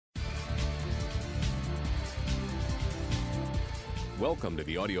Welcome to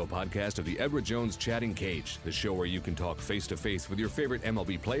the audio podcast of the Edward Jones Chatting Cage, the show where you can talk face-to-face with your favorite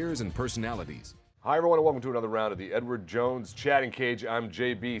MLB players and personalities. Hi, everyone, and welcome to another round of the Edward Jones Chatting Cage. I'm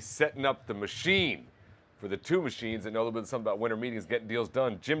JB, setting up the machine for the two machines that know a little bit something about winter meetings, getting deals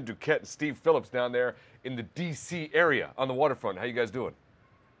done. Jim Duquette and Steve Phillips down there in the D.C. area on the waterfront. How you guys doing?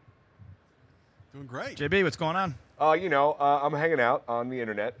 Doing great. JB, what's going on? I'm hanging out on the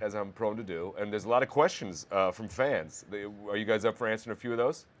internet, as I'm prone to do, and there's a lot of questions from fans. Are you guys up for answering a few of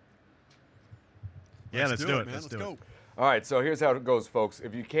those? Yeah, let's do it. Man. Let's go. All right, so here's how it goes, folks.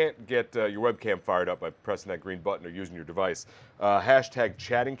 If you can't get your webcam fired up by pressing that green button or using your device, hashtag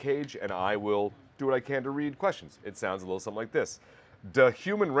chatting cage, and I will do what I can to read questions. It sounds a little something like this. The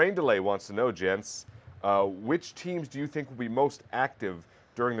Human Rain Delay wants to know, gents, which teams do you think will be most active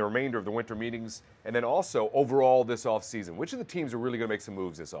during the remainder of the winter meetings, and then also overall this offseason? Which of the teams are really going to make some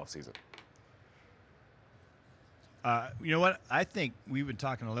moves this offseason? You know what? I think we've been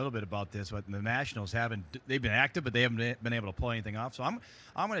talking a little bit about this, but the Nationals they've been active, but they haven't been able to pull anything off. So I'm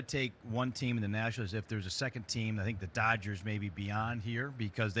going to take one team in the Nationals. If there's a second team, I think the Dodgers may be beyond here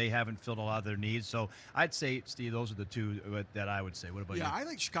because they haven't filled a lot of their needs. So I'd say, Steve, those are the two that I would say. What about you? Yeah, I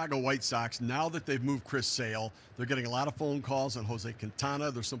think Chicago White Sox, now that they've moved Chris Sale, they're getting a lot of phone calls on Jose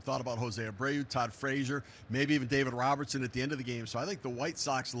Quintana. There's some thought about Jose Abreu, Todd Frazier, maybe even David Robertson at the end of the game. So I think the White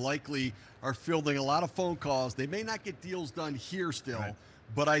Sox likely are fielding a lot of phone calls. They may not get deals done here still, right,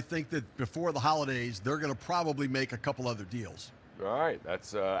 but I think that before the holidays, they're going to probably make a couple other deals. All right,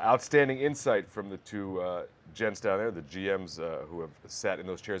 that's outstanding insight from the two gents down there, the GMs who have sat in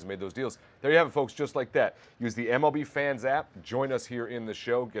those chairs and made those deals. There you have it, folks, just like that. Use the MLB Fans app. Join us here in the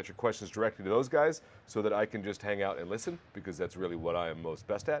show. Get your questions directly to those guys so that I can just hang out and listen, because that's really what I am most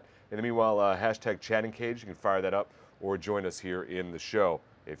best at. In the meanwhile, hashtag chatting cage, you can fire that up or join us here in the show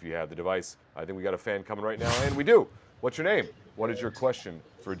if you have the device. I think we got a fan coming right now, and we do. What's your name? What is your question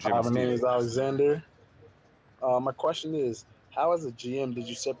for Jim? My name is Alexander. My question is, how as a GM did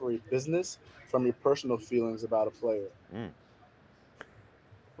you separate business from your personal feelings about a player?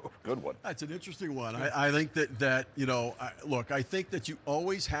 Good one. That's an interesting one. I think that look, I think that you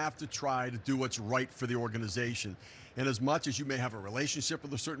always have to try to do what's right for the organization. And as much as you may have a relationship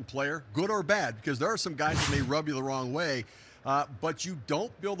with a certain player, good or bad, because there are some guys that may rub you the wrong way, but you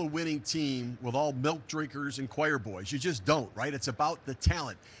don't build a winning team with all milk drinkers and choir boys. You just don't, right? It's about the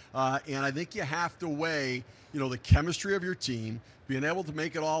talent. And I think you have to weigh, the chemistry of your team, being able to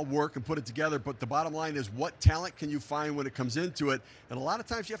make it all work and put it together. But the bottom line is, what talent can you find when it comes into it? And a lot of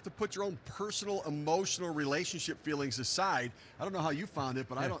times you have to put your own personal, emotional relationship feelings aside. I don't know how you found it,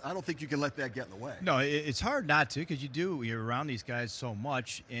 but I don't think you can let that get in the way. No, it's hard not to, because you're around these guys so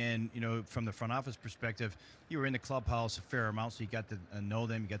much. And, from the front office perspective, you were in the clubhouse a fair amount, so you got to know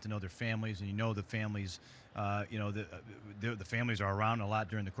them, you got to know their families, and the families, the families are around a lot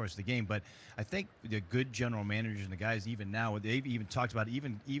during the course of the game. But I think the good general managers and the guys, even now, they've even talked about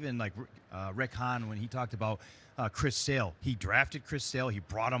even like Rick Hahn, when he talked about Chris Sale. He drafted Chris Sale. He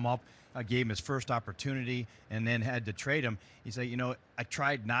brought him up, gave him his first opportunity, and then had to trade him. He said, I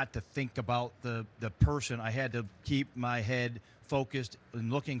tried not to think about the person. I had to keep my head focused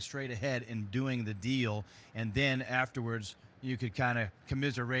and looking straight ahead and doing the deal. And then afterwards, you could kind of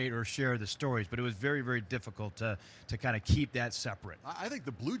commiserate or share the stories, but it was very, very difficult to kind of keep that separate. I think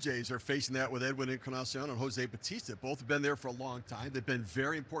the Blue Jays are facing that with Edwin Encarnacion and Jose Bautista. Both have been there for a long time. They've been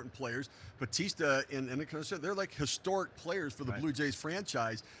very important players. Bautista and Encarnacion, they're like historic players for the Blue Jays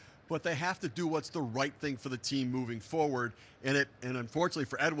franchise, but they have to do what's the right thing for the team moving forward. And unfortunately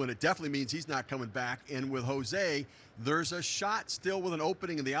for Edwin, it definitely means he's not coming back. And with Jose, there's a shot still with an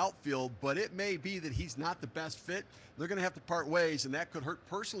opening in the outfield, but it may be that he's not the best fit. They're going to have to part ways, and that could hurt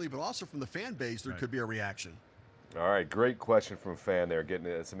personally, but also from the fan base, there could be a reaction. All right, great question from a fan there,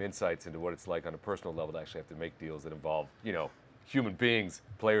 getting some insights into what it's like on a personal level to actually have to make deals that involve, human beings,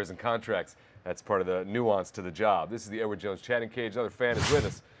 players, and contracts. That's part of the nuance to the job. This is the Edward Jones Chatting Cage. Another fan is with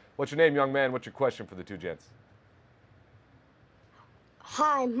us. What's your name, young man? What's your question for the two gents?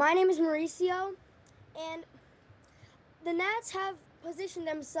 Hi, my name is Mauricio, and the Nats have positioned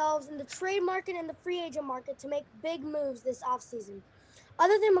themselves in the trade market and the free agent market to make big moves this offseason.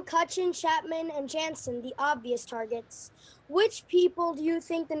 Other than McCutchen, Chapman, and Jansen, the obvious targets, which people do you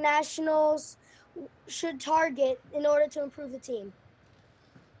think the Nationals should target in order to improve the team?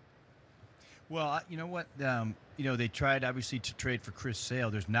 Well, you know what? They tried, obviously, to trade for Chris Sale.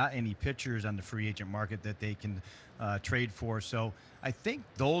 There's not any pitchers on the free agent market that they can trade for. So I think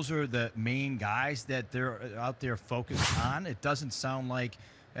those are the main guys that they're out there focused on. It doesn't sound like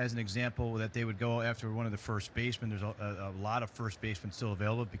as an example, that they would go after one of the first basemen. There's a lot of first basemen still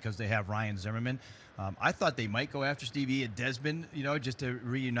available because they have Ryan Zimmerman. I thought they might go after Stevie and Desmond, just to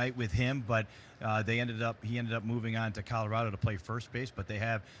reunite with him, but he ended up moving on to Colorado to play first base. But they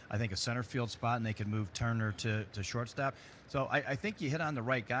have, I think, a center field spot, and they could move Turner to shortstop. So I think you hit on the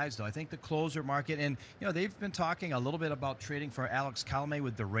right guys, though. I think the closer market, and they've been talking a little bit about trading for Alex Colomé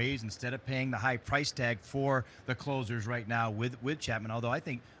with the Rays instead of paying the high price tag for the closers right now with Chapman. Although I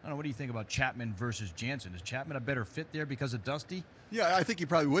don't know, what do you think about Chapman versus Jansen? Is Chapman a better fit there because of Dusty? Yeah, I think he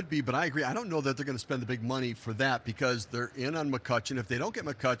probably would be, but I agree. I don't know that they're going to spend the big money for that because they're in on McCutchen. If they don't get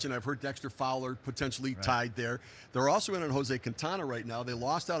McCutchen, I've heard Dexter Fowler potentially tied there. They're also in on Jose Quintana right now. They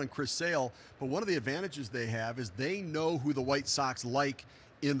lost out on Chris Sale, but one of the advantages they have is they know who the White Sox like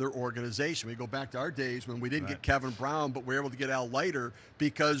in their organization. We go back to our days when we didn't get Kevin Brown, but we were able to get Al Leiter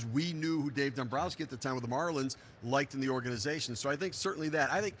because we knew who Dave Dombrowski at the time with the Marlins liked in the organization. So I think certainly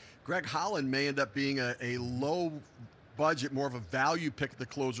that. I think Greg Holland may end up being a low budget, more of a value pick at the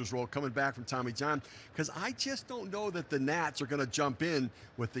closer's role coming back from Tommy John, because I just don't know that the Nats are going to jump in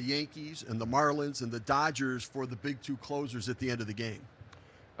with the Yankees and the Marlins and the Dodgers for the big two closers at the end of the game.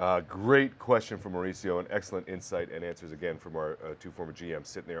 Great question from Mauricio, and excellent insight and answers again from our two former GMs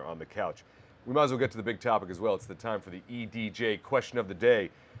sitting there on the couch. We might as well get to the big topic as well. It's the time for the EDJ question of the day.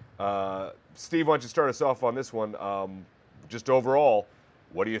 Steve, why don't you start us off on this one? Just overall,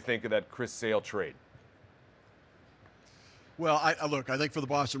 what do you think of that Chris Sale trade? Well, I think for the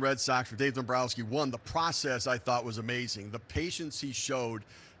Boston Red Sox, for Dave Dombrowski, the process I thought was amazing. The patience he showed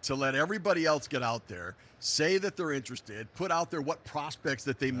to let everybody else get out there, say that they're interested, put out there what prospects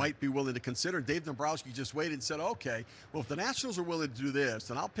that they might be willing to consider. Dave Dombrowski just waited and said, okay, well, if the Nationals are willing to do this,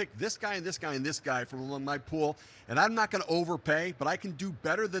 then I'll pick this guy and this guy and this guy from among my pool, and I'm not going to overpay, but I can do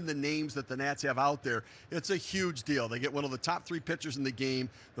better than the names that the Nats have out there. It's a huge deal. They get one of the top 3 pitchers in the game,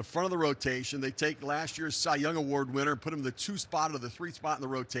 the front of the rotation. They take last year's Cy Young Award winner and put him in the 2 spot or the 3 spot in the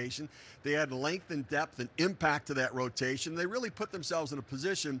rotation. They add length and depth and impact to that rotation. They really put themselves in a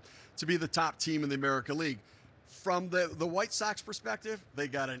position to be the top team in the American League. From the White Sox perspective, they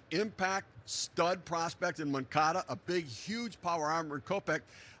got an impact stud prospect in Moncada, a big, huge power armor in Kopech,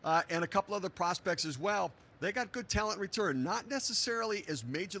 and a couple other prospects as well. They got good talent in return. Not necessarily as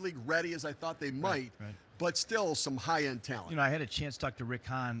major league ready as I thought they might, but still some high-end talent. I had a chance to talk to Rick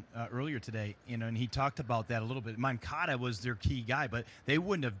Hahn earlier today, and he talked about that a little bit. Moncada was their key guy, but they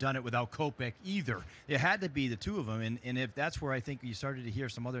wouldn't have done it without Kopech either. It had to be the two of them, and if that's where I think you started to hear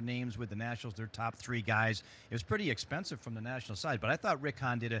some other names with the Nationals, their top 3 guys. It was pretty expensive from the National side, but I thought Rick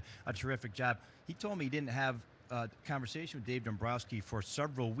Hahn did a terrific job. He told me he didn't have conversation with Dave Dombrowski for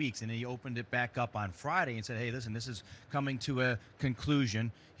several weeks, and then he opened it back up on Friday and said, hey, listen, this is coming to a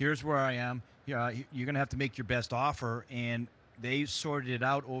conclusion. Here's where I am. You're going to have to make your best offer, and they sorted it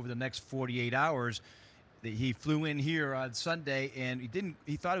out over the next 48 hours. He flew in here on Sunday, and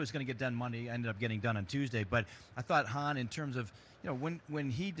he thought it was going to get done Monday. Ended up getting done on Tuesday. But I thought Hahn, in terms of, when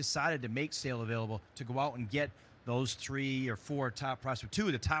he decided to make Sale available, to go out and get those 3 or 4 top prospects, 2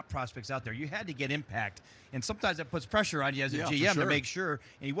 of the top prospects out there, you had to get impact. And sometimes that puts pressure on you as a GM to make sure.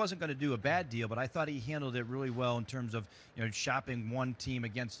 And he wasn't going to do a bad deal, but I thought he handled it really well in terms of shopping one team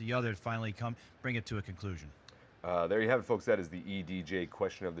against the other to finally bring it to a conclusion. There you have it, folks. That is the EDJ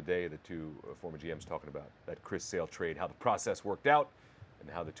question of the day. The two former GMs talking about that Chris Sale trade, how the process worked out, and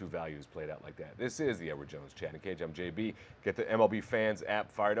how the two values played out like that. This is the Edward Jones Chatting Cage. I'm JB. Get the MLB Fans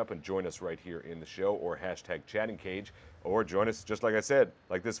app fired up and join us right here in the show, or hashtag Chatting Cage, or join us just like I said,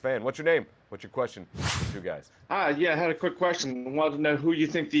 like this fan. What's your name? What's your question? The two guys. Yeah, I had a quick question. I wanted to know who you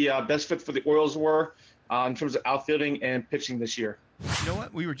think the best fit for the Orioles were in terms of outfielding and pitching this year. You know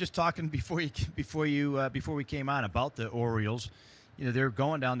what? We were just talking before we came on about the Orioles. They're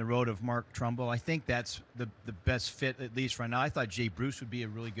going down the road of Mark Trumbo. I think that's the best fit, at least right now. I thought Jay Bruce would be a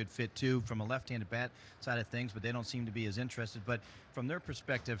really good fit, too, from a left-handed bat side of things, but they don't seem to be as interested. But from their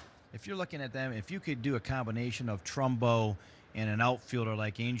perspective, if you're looking at them, if you could do a combination of Trumbo and an outfielder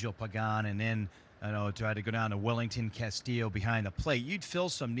like Angel Pagan, and then try to go down to Wellington Castillo behind the plate, you'd fill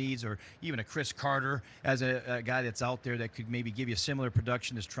some needs, or even a Chris Carter as a guy that's out there that could maybe give you similar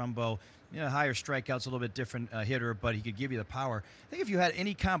production as Trumbo. Higher strikeouts, a little bit different hitter, but he could give you the power. I think if you had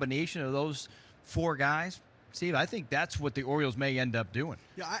any combination of those 4 guys, Steve, I think that's what the Orioles may end up doing.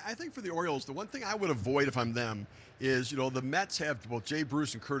 Yeah, I think for the Orioles, the one thing I would avoid if I'm them is, the Mets have both Jay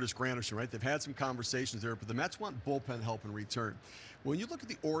Bruce and Curtis Granderson, right? They've had some conversations there, but the Mets want bullpen help in return. When you look at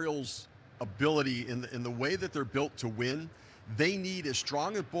the Orioles' ability in the way that they're built to win, they need as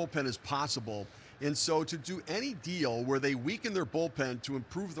strong a bullpen as possible. And so to do any deal where they weaken their bullpen to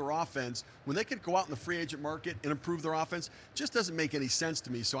improve their offense, when they could go out in the free agent market and improve their offense, just doesn't make any sense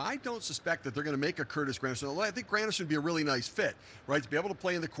to me. So I don't suspect that they're going to make a Curtis Granderson, although I think Granderson would be a really nice fit, right? To be able to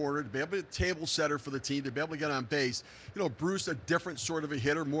play in the corner, to be able to be a table setter for the team, to be able to get on base. You know, Bruce, a different sort of a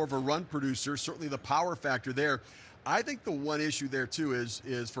hitter, more of a run producer, certainly the power factor there. I think the one issue there, too,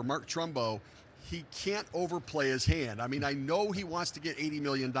 is for Mark Trumbo, he can't overplay his hand. I mean, I know he wants to get $80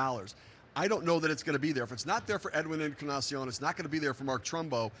 million. I don't know that it's going to be there. If it's not there for Edwin Encarnacion, it's not going to be there for Mark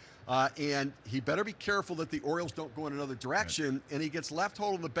Trumbo. And he better be careful that the Orioles don't go in another direction, right, and he gets left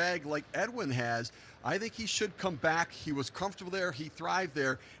holding the bag like Edwin has. I think he should come back. He was comfortable there. He thrived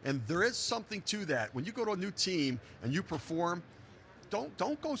there. And there is something to that. When you go to a new team and you perform,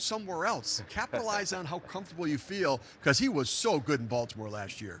 don't go somewhere else. Capitalize on how comfortable you feel, because he was so good in Baltimore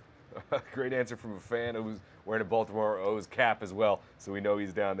last year. Great answer from a fan who's wearing a Baltimore O's cap as well. So we know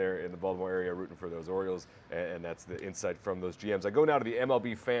he's down there in the Baltimore area rooting for those Orioles, and that's the insight from those GMs. I go now to the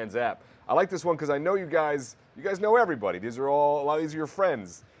MLB Fans app. I like this one because I know you guys know everybody. A lot of these are your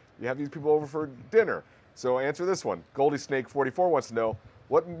friends. You have these people over for dinner. So answer this one. Goldie Snake 44 wants to know,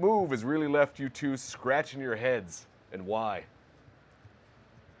 what move has really left you two scratching your heads, and why?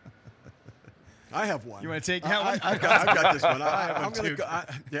 I have one. You want to take that one? I've got this one. I have one too.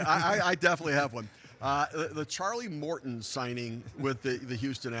 I definitely have one. The Charlie Morton signing with the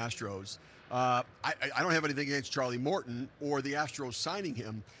Houston Astros. I don't have anything against Charlie Morton or the Astros signing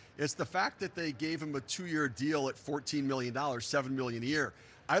him. It's the fact that they gave him a 2-year deal at $14 million, $7 million a year.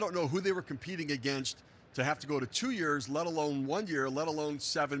 I don't know who they were competing against to have to go to 2 years, let alone 1 year, let alone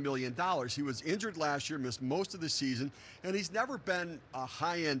 $7 million. He was injured last year, missed most of the season, and he's never been a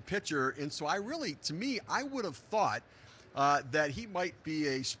high-end pitcher. And so I would have thought that he might be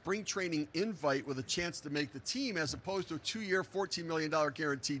a spring training invite with a chance to make the team, as opposed to a 2-year, $14 million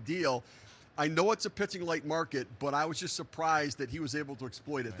guaranteed deal. I know it's a pitching light market, but I was just surprised that he was able to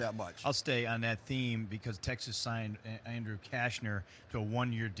exploit it that much. I'll stay on that theme because Texas signed Andrew Cashner to a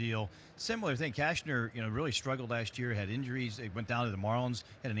 1-year deal. Similar thing. Cashner, really struggled last year, had injuries. He went down to the Marlins,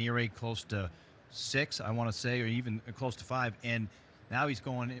 had an ERA close to 6, I want to say, or even close to 5. And now he's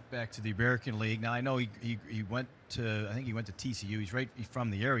going back to the American League. Now I know he went to, I think he went to TCU. He's from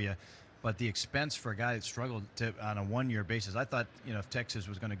the area. But the expense for a guy that struggled on a 1-year basis, I thought, if Texas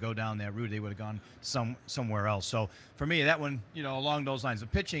was going to go down that route, they would have gone somewhere else. So for me, that one, along those lines, the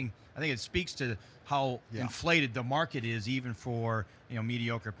pitching, I think it speaks to how inflated the market is, even for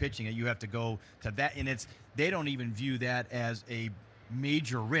mediocre pitching. That you have to go to that, and they don't even view that as a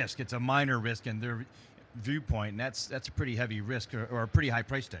major risk. It's a minor risk in their viewpoint, and that's a pretty heavy risk or a pretty high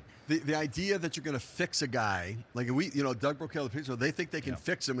price tag. The idea that you're going to fix a guy, like Doug Brocail, the pitcher, they think they can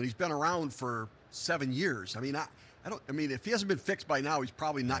fix him, and he's been around for 7 years. I mean, if he hasn't been fixed by now, he's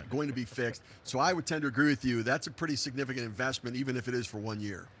probably not going to be fixed. So I would tend to agree with you. That's a pretty significant investment, even if it is for 1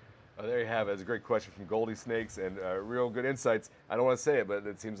 year. There you have it. It's a great question from Goldie Snakes, and real good insights. I don't want to say it, but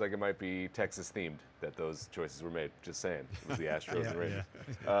it seems like it might be Texas-themed that those choices were made. Just saying. It was the Astros and Rangers.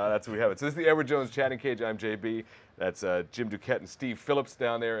 That's what we have it. So this is the Edward Jones Chatting Cage. I'm JB. That's Jim Duquette and Steve Phillips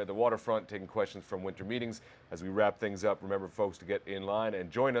down there at the waterfront taking questions from winter meetings. As we wrap things up, remember, folks, to get in line and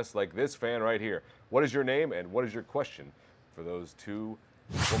join us like this fan right here. What is your name and what is your question for those two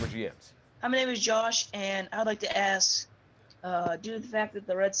former GMs? Hi, my name is Josh, and I'd like to ask, due to the fact that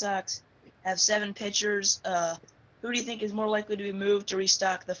the Red Sox have 7 pitchers, who do you think is more likely to be moved to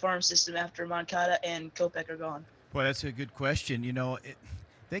restock the farm system after Moncada and Kopech are gone? Boy, that's a good question.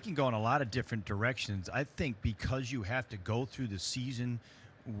 They can go in a lot of different directions. I think because you have to go through the season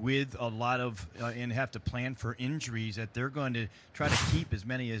with a lot of and have to plan for injuries, that they're going to try to keep as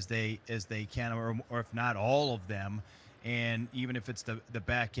many as they can, or if not all of them. And even if it's the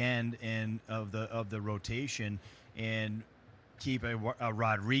back end and of the rotation, and keep a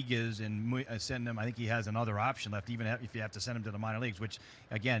Rodriguez and send them. I think he has another option left, even if you have to send him to the minor leagues, which,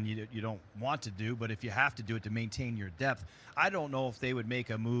 again, you don't want to do. But if you have to do it to maintain your depth, I don't know if they would make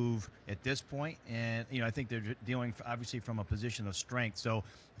a move at this point. And, I think they're dealing, obviously, from a position of strength. So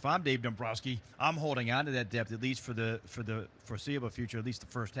if I'm Dave Dombrowski, I'm holding on to that depth, at least for the foreseeable future, at least the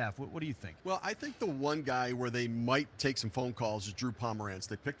first half. What do you think? Well, I think the one guy where they might take some phone calls is Drew Pomerantz.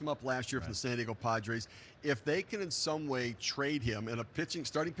 They picked him up last year from the San Diego Padres. If they can in some way trade him in a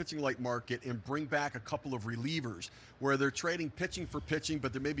starting pitching light market and bring back a couple of relievers where they're trading pitching for pitching,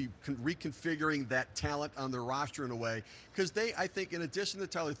 but they're maybe reconfiguring that talent on their roster in a way. Because I think, in addition to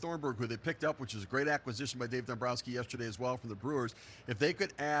Tyler Thornburg, who they picked up, which is a great acquisition by Dave Dombrowski yesterday as well from the Brewers, if they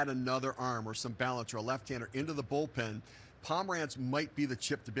could add another arm or some balance or a left-hander into the bullpen, Pomeranz might be the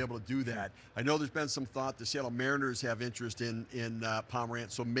chip to be able to do that. I know there's been some thought the Seattle Mariners have interest in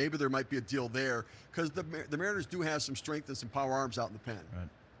Pomeranz, so maybe there might be a deal there because the Mariners do have some strength and some power arms out in the pen. Right.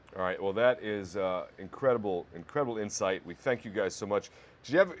 All right, well, that is incredible insight. We thank you guys so much.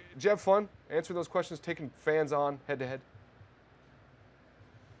 Did you have fun answering those questions, taking fans on head-to-head?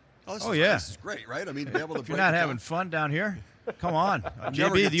 Oh, yeah. This is great, right? I mean, to be able to If you're not having fun down here, come on.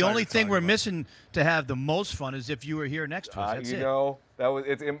 never JB, get the only tired thing talking we're about it. missing to have the most fun is if you were here next to us. That's You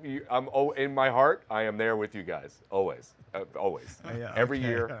it. know, in my heart, I am there with you guys, always. Always. Yeah, Every okay,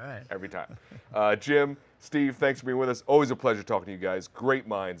 year, all right. every time. Jim, Steve, thanks for being with us. Always a pleasure talking to you guys. Great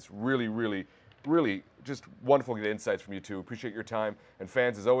minds. Really, really, really just wonderful to get insights from you two. Appreciate your time. And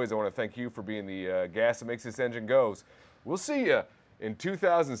fans, as always, I want to thank you for being the gas that makes this engine goes. We'll see you in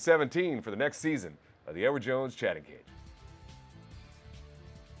 2017 for the next season of the Edward Jones Chatting Cage.